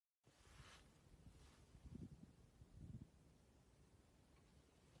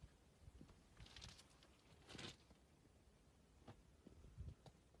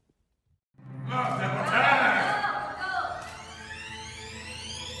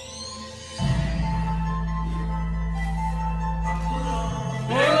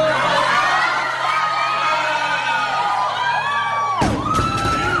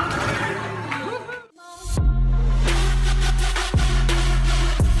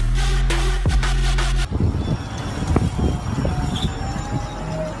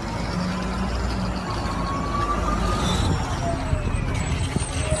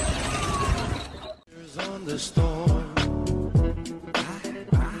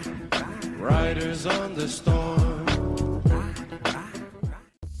riders on the storm.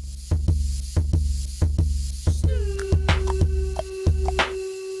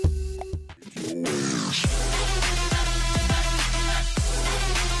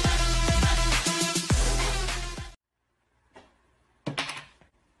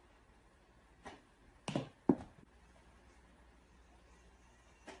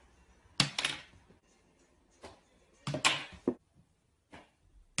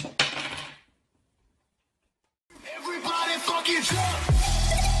 Fucking jump!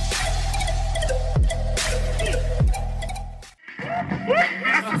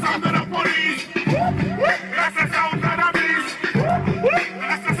 That's the sound of the police! That's the sound of the beast!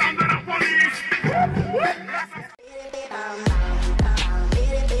 That's the sound of the police!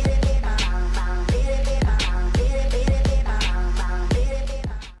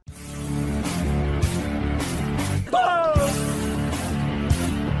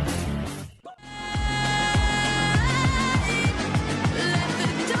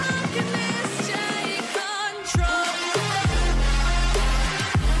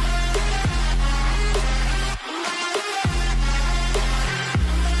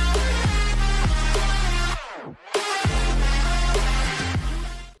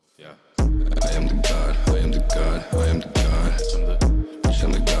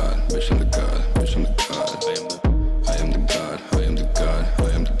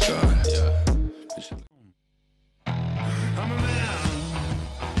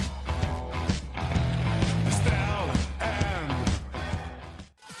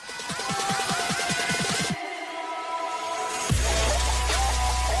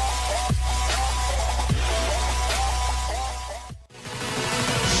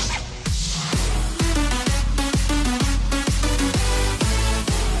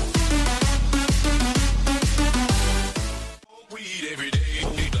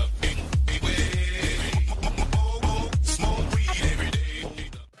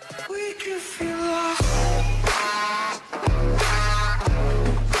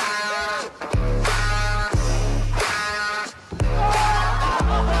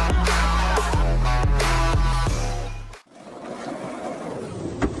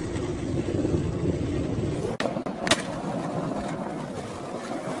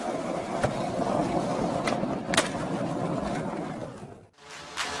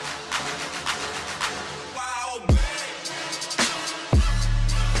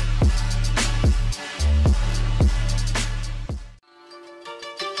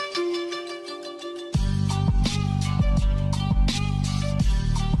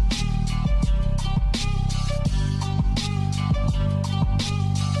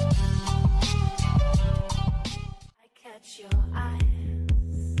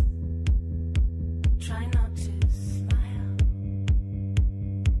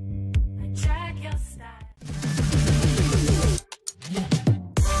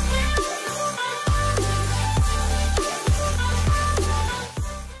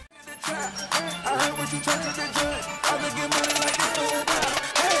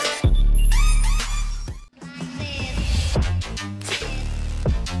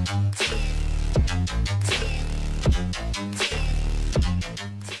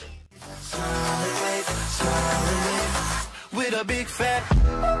 With a big fat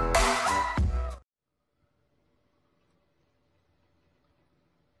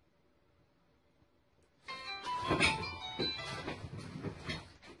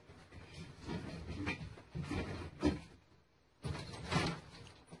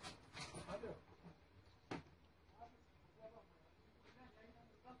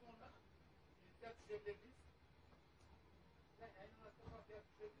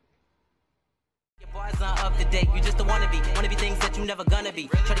Bars not up to date, you just a wannabe things that you never gonna be.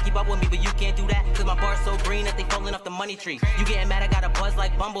 Try to keep up with me, but you can't do that, cause my bar's so green that they falling off the money tree. You getting mad, I got a buzz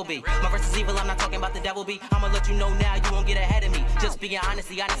like Bumblebee. My verse is evil, I'm not talking about the devil be. I'ma let you know now, you won't get ahead of me. Just being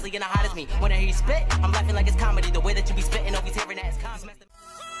honestly, and the hot as me. When I hear you spit, I'm laughing like it's comedy. The way that you be spitting, always hearing that is comedy.